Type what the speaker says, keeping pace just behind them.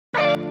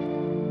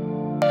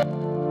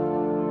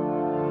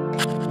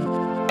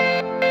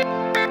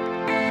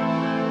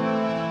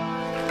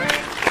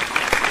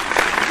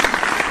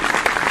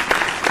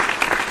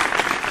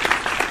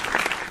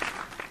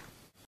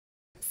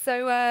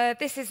So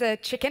this is a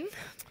chicken,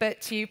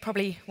 but you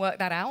probably worked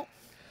that out.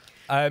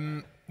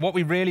 What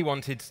we really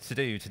wanted to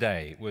do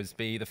today was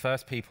be the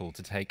first people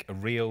to take a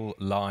real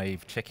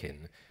live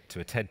chicken to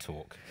a TED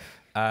Talk.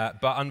 But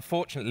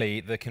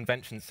unfortunately, the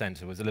convention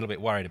centre was a little bit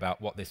worried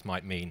about what this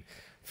might mean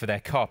for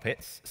their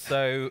carpets.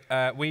 So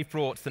we've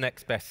brought the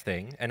next best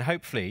thing, and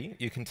hopefully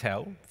you can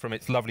tell from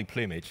its lovely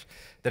plumage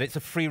that it's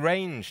a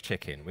free-range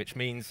chicken, which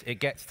means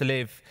it gets to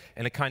live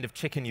in a kind of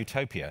chicken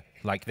utopia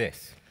like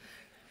this.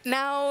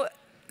 Now,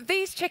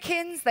 these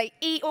chickens, they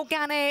eat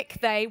organic,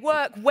 they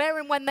work where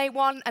and when they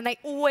want, and they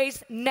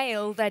always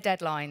nail their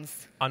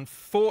deadlines.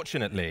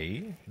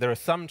 Unfortunately, there are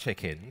some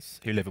chickens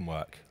who live and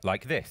work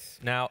like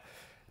this. Now,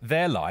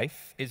 their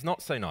life is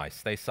not so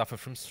nice. They suffer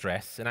from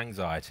stress and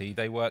anxiety.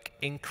 They work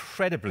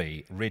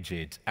incredibly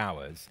rigid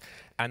hours,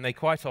 and they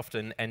quite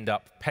often end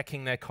up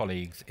pecking their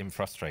colleagues in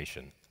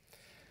frustration,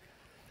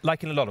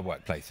 like in a lot of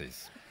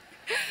workplaces.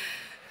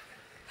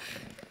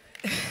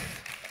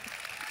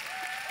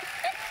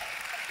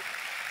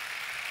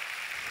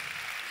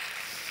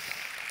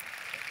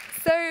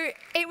 So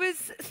it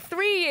was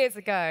 3 years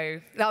ago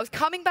that I was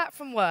coming back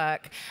from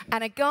work,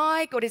 and a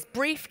guy got his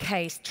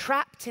briefcase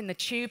trapped in the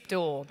tube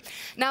door.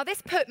 Now,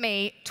 this put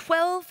me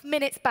 12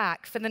 minutes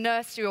back for the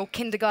nursery or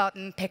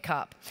kindergarten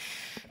pickup.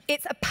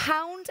 It's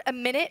 £1 a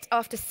minute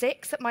after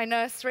 6 at my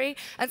nursery,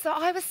 and so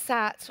I was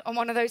sat on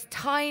one of those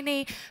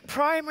tiny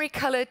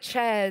primary-coloured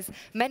chairs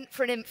meant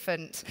for an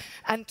infant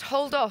and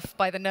told off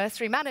by the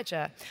nursery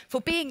manager for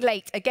being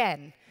late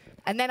again,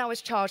 and then I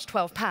was charged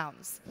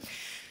 £12.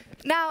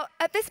 Now,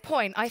 at this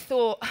point, I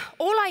thought,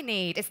 all I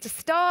need is to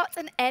start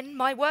and end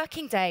my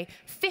working day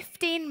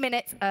 15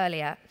 minutes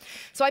earlier.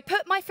 So I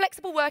put my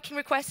flexible working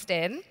request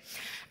in,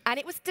 and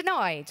it was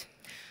denied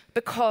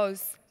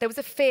because there was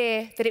a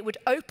fear that it would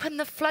open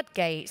the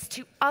floodgates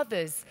to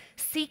others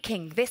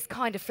seeking this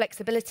kind of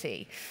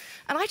flexibility.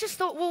 And I just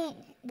thought, well,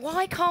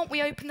 why can't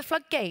we open the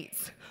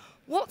floodgates?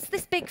 What's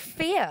this big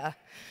fear?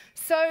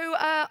 So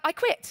I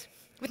quit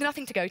with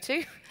nothing to go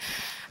to.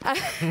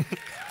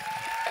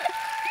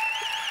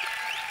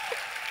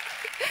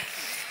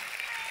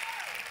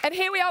 And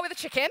here we are with a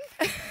chicken.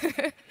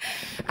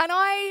 And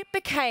I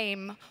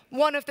became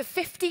one of the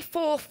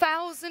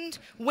 54,000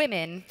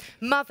 women,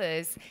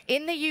 mothers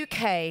in the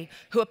UK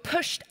who are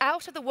pushed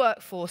out of the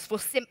workforce for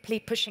simply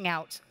pushing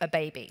out a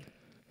baby.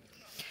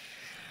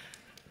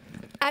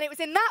 And it was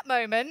in that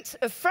moment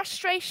of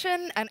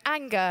frustration and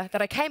anger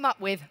that I came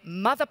up with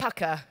Mother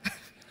Pucker.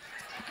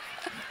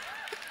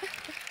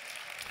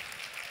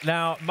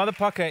 Now, Mother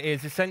Pucker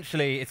is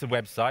essentially, it's a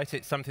website.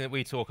 It's something that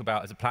we talk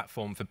about as a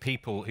platform for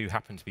people who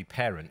happen to be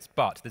parents.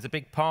 But there's a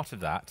big part of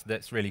that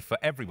that's really for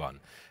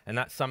everyone. And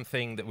that's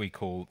something that we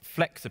call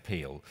flex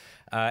appeal.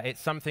 It's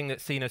something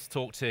that's seen us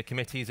talk to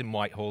committees in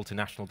Whitehall, to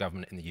national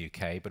government in the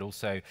UK, but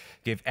also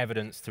give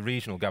evidence to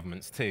regional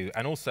governments too.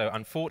 And also,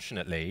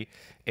 unfortunately,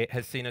 it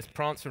has seen us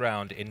prance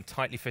around in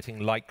tightly fitting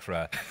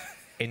lycra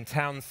in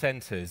town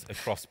centres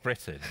across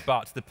Britain.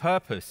 But the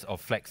purpose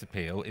of flex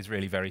appeal is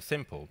really very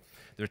simple.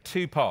 There are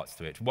two parts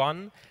to it.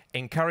 One,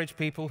 encourage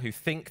people who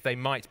think they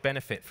might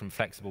benefit from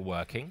flexible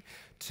working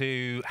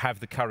to have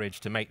the courage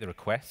to make the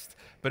request,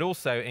 but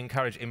also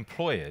encourage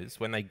employers,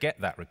 when they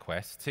get that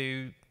request,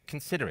 to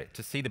consider it,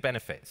 to see the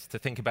benefits, to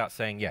think about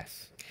saying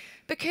yes.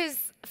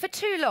 Because for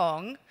too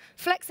long,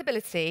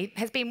 flexibility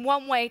has been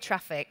one-way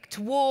traffic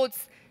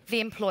towards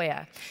the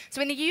employer.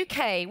 So in the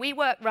UK, we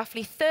work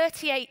roughly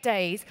 38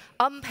 days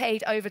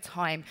unpaid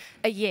overtime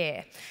a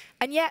year.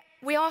 And yet,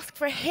 we ask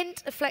for a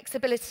hint of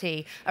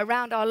flexibility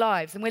around our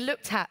lives, and we're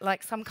looked at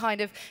like some kind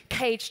of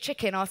caged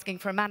chicken asking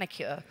for a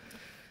manicure.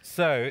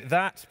 So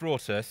that's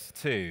brought us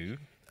to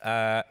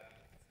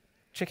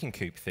chicken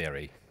coop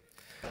theory.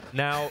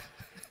 Now,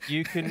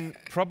 you can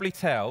probably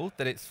tell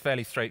that it's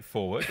fairly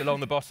straightforward.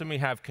 Along the bottom, we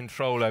have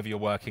control over your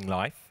working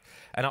life.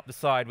 And up the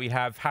side, we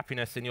have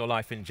happiness in your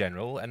life in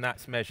general, and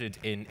that's measured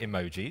in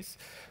emojis,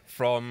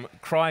 from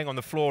crying on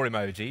the floor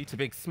emoji to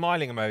big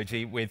smiling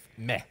emoji with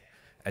meh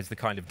as the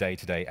kind of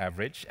day-to-day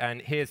average. And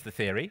here's the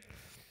theory.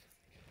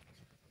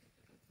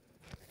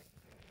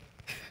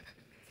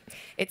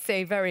 It's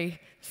a very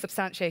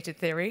substantiated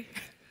theory.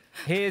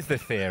 Here's the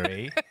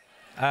theory.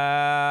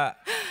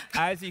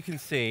 As you can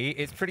see,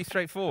 it's pretty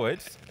straightforward.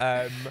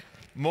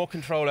 More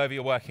control over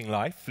your working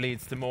life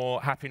leads to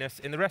more happiness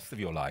in the rest of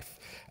your life.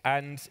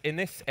 And in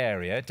this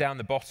area, down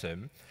the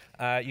bottom,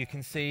 you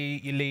can see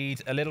you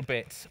lead a little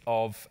bit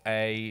of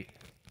a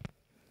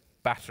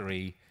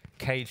battery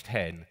caged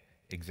hen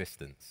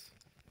existence.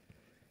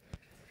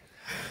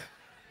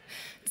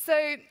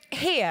 So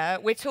here,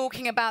 we're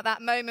talking about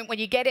that moment when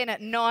you get in at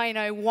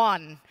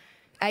 9:01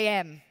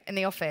 a.m. in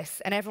the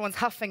office, and everyone's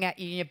huffing at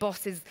you, and your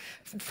boss is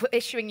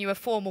issuing you a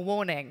formal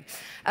warning.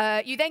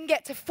 You then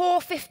get to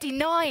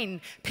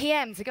 4:59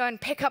 p.m. to go and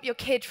pick up your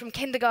kid from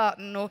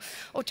kindergarten or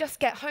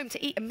just get home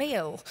to eat a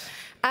meal.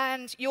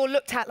 And you're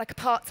looked at like a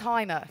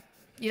part-timer.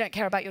 You don't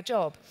care about your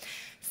job.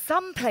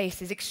 Some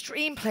places,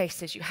 extreme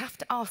places, you have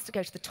to ask to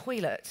go to the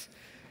toilet.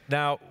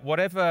 Now,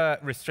 whatever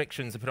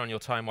restrictions are put on your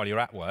time while you're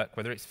at work,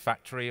 whether it's a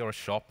factory or a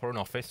shop or an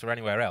office or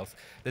anywhere else,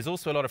 there's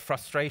also a lot of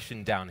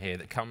frustration down here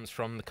that comes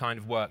from the kind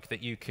of work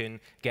that you can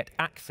get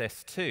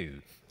access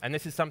to. And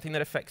this is something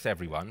that affects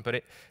everyone, but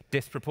it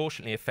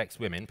disproportionately affects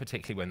women,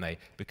 particularly when they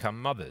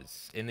become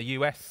mothers. In the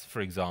US,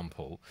 for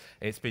example,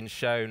 it's been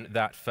shown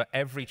that for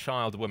every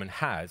child a woman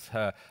has,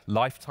 her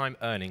lifetime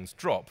earnings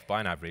drop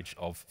by an average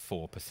of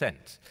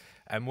 4%.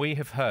 And we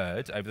have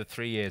heard, over the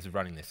 3 years of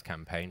running this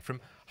campaign, from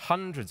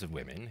hundreds of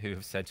women who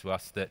have said to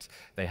us that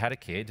they had a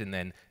kid and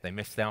then they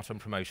missed out on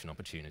promotion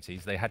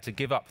opportunities. They had to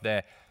give up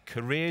their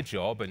career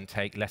job and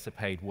take lesser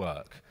paid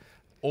work,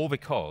 all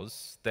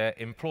because their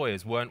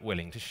employers weren't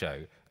willing to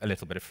show a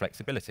little bit of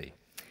flexibility.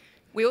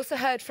 We also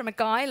heard from a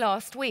guy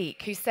last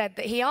week who said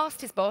that he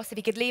asked his boss if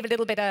he could leave a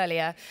little bit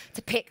earlier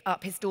to pick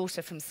up his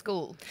daughter from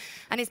school.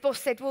 And his boss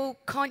said, well,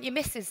 can't your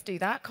missus do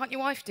that? Can't your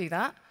wife do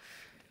that?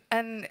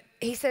 And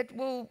he said,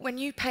 well, when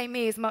you pay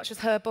me as much as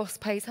her boss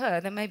pays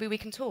her, then maybe we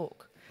can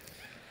talk.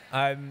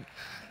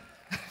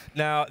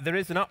 Now, there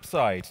is an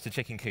upside to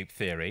chicken coop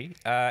theory.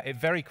 It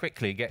very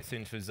quickly gets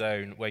into a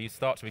zone where you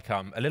start to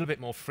become a little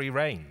bit more free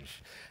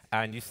range,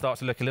 and you start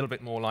to look a little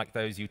bit more like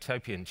those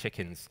utopian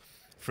chickens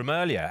from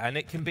earlier. And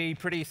it can be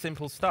pretty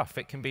simple stuff.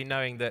 It can be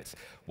knowing that,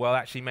 well,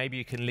 actually, maybe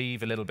you can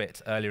leave a little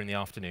bit earlier in the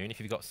afternoon if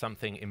you've got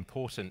something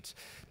important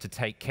to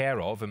take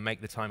care of and make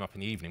the time up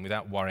in the evening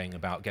without worrying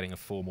about getting a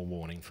formal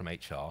warning from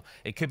HR.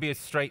 It could be as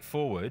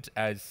straightforward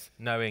as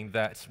knowing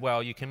that,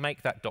 well, you can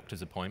make that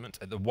doctor's appointment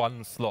at the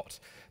one slot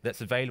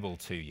that's available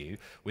to you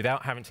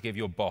without having to give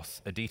your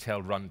boss a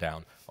detailed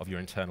rundown of your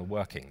internal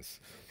workings.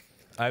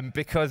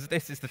 Because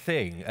this is the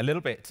thing, a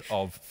little bit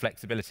of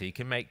flexibility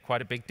can make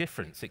quite a big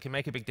difference. It can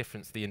make a big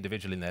difference to the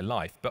individual in their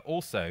life, but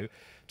also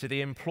to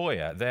the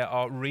employer. There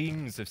are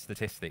reams of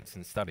statistics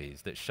and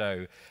studies that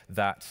show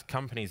that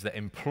companies that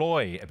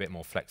employ a bit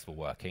more flexible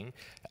working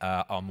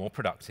are more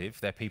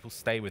productive, their people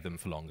stay with them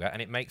for longer, and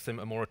it makes them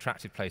a more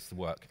attractive place to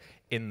work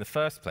in the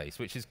first place,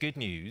 which is good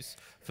news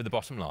for the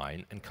bottom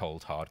line and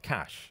cold, hard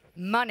cash.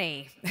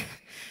 Money.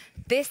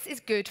 This is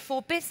good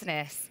for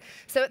business.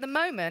 So at the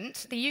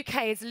moment, the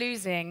UK is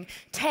losing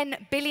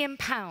 £10 billion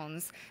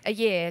a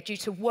year due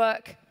to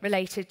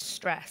work-related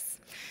stress.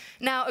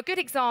 Now, a good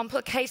example,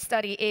 a case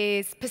study,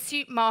 is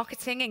Pursuit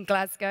Marketing in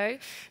Glasgow.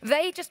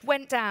 They just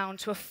went down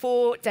to a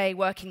 4-day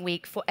working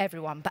week for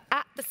everyone, but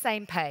at the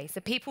same pay. So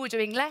people were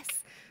doing less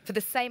for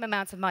the same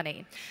amount of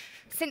money.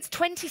 Since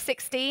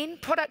 2016,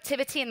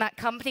 productivity in that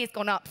company has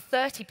gone up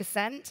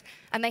 30%,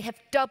 and they have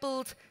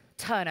doubled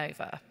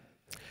turnover.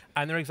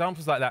 And there are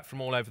examples like that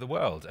from all over the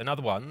world.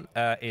 Another one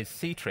is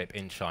Ctrip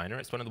in China.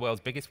 It's one of the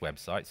world's biggest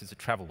websites. It's a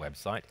travel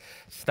website.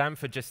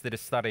 Stanford just did a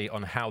study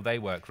on how they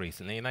work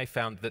recently, and they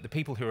found that the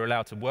people who were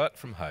allowed to work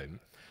from home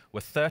were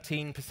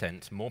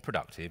 13% more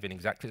productive in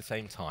exactly the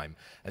same time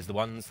as the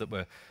ones that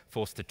were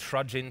forced to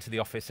trudge into the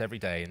office every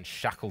day and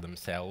shackle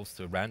themselves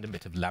to a random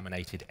bit of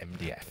laminated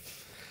MDF.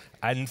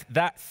 And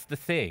that's the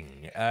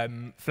thing.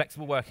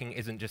 Flexible working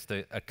isn't just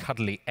a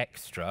cuddly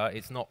extra.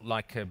 It's not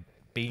like a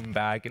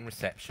beanbag in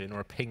reception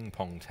or a ping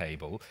pong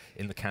table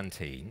in the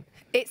canteen.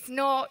 It's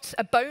not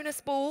a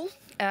bonus ball,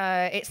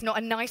 it's not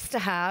a nice to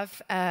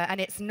have,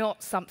 and it's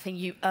not something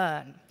you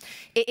earn.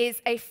 It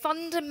is a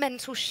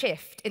fundamental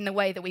shift in the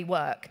way that we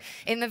work,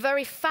 in the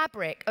very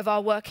fabric of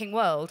our working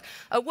world,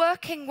 a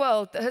working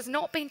world that has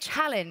not been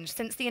challenged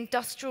since the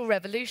Industrial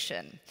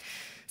Revolution.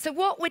 So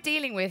what we're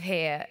dealing with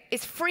here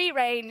is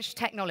free-range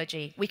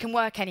technology. We can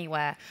work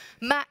anywhere,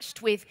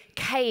 matched with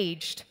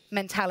caged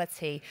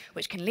mentality,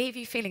 which can leave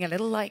you feeling a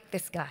little like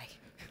this guy.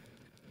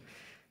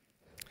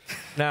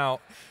 Now,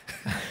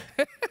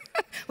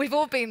 we've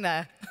all been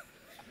there.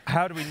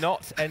 How do we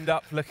not end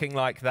up looking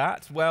like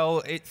that?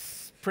 Well,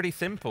 it's pretty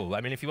simple. I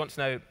mean, if you want to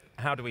know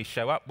how do we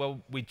show up? Well,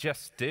 we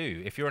just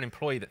do. If you're an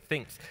employee that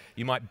thinks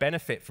you might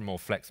benefit from more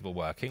flexible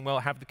working, well,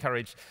 have the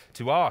courage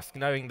to ask,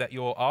 knowing that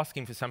you're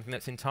asking for something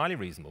that's entirely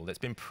reasonable, that's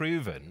been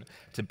proven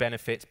to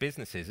benefit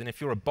businesses. And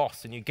if you're a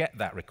boss and you get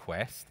that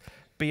request,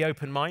 be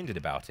open-minded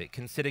about it.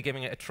 Consider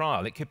giving it a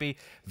trial. It could be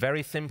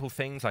very simple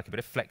things like a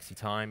bit of flexi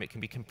time. It can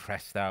be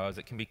compressed hours.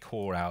 It can be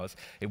core hours.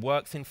 It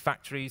works in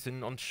factories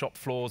and on shop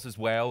floors as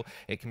well.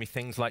 It can be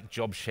things like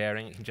job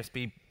sharing. It can just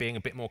be being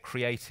a bit more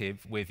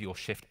creative with your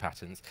shift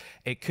patterns.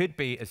 It could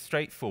be as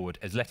straightforward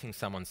as letting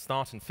someone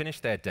start and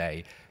finish their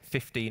day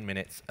 15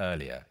 minutes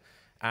earlier.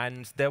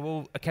 And there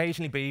will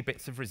occasionally be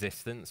bits of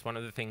resistance. One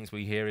of the things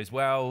we hear is,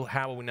 well,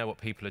 how will we know what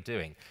people are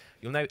doing?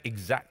 You'll know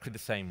exactly the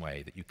same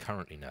way that you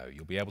currently know.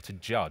 You'll be able to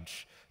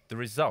judge the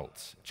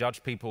results,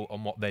 judge people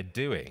on what they're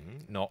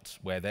doing, not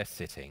where they're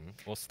sitting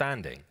or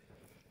standing.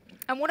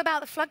 And what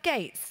about the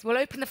floodgates? We'll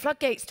open the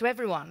floodgates to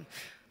everyone.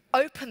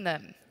 Open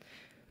them.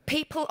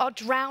 People are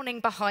drowning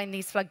behind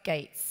these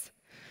floodgates.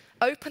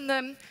 Open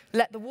them,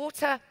 let the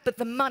water, but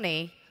the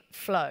money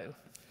flow.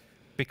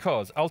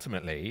 Because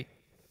ultimately,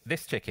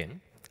 this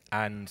chicken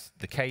and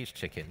the caged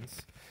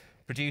chickens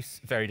produce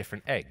very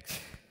different eggs.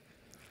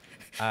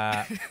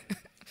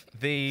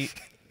 The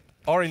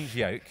orange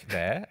yolk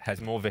there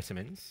has more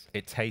vitamins,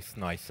 it tastes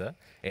nicer,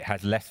 it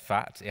has less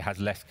fat, it has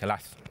less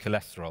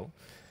cholesterol.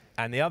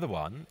 And the other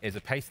one is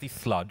a pasty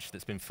sludge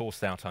that's been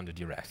forced out under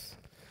duress.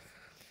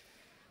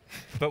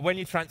 But when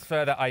you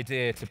transfer that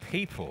idea to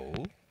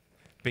people,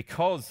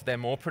 because they're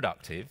more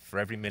productive for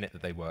every minute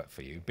that they work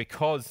for you,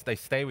 because they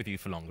stay with you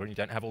for longer and you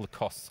don't have all the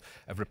costs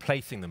of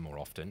replacing them more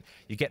often,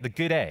 you get the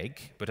good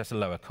egg, but at a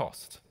lower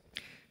cost.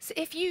 So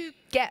if you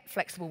get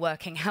flexible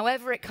working,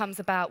 however it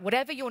comes about,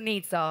 whatever your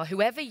needs are,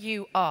 whoever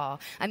you are,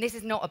 and this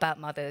is not about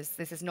mothers,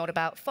 this is not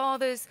about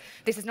fathers,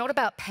 this is not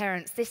about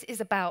parents, this is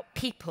about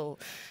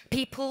people.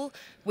 People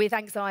with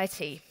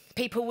anxiety,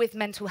 people with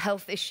mental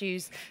health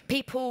issues,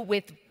 people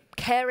with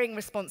caring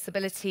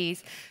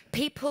responsibilities,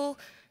 people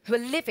who are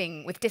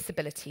living with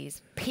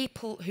disabilities,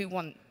 people who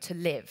want to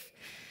live.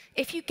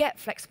 If you get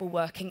flexible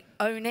working,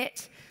 own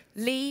it,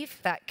 leave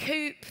that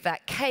coop,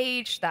 that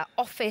cage, that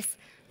office,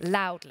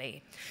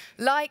 loudly.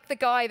 Like the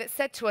guy that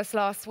said to us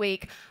last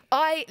week,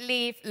 I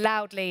leave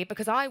loudly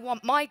because I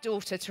want my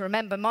daughter to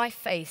remember my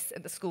face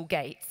at the school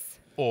gates.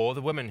 Or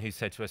the woman who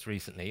said to us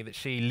recently that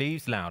she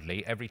leaves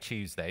loudly every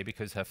Tuesday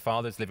because her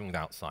father's living with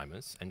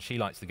Alzheimer's and she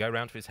likes to go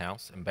round to his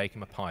house and bake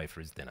him a pie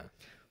for his dinner.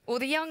 Or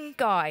the young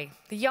guy,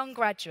 the young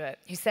graduate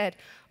who said,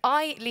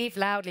 I leave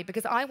loudly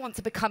because I want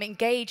to become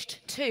engaged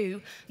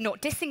to, not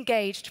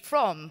disengaged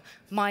from,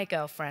 my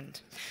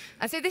girlfriend.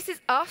 And so this is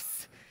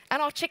us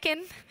and our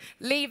chicken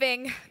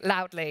leaving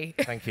loudly.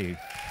 Thank you.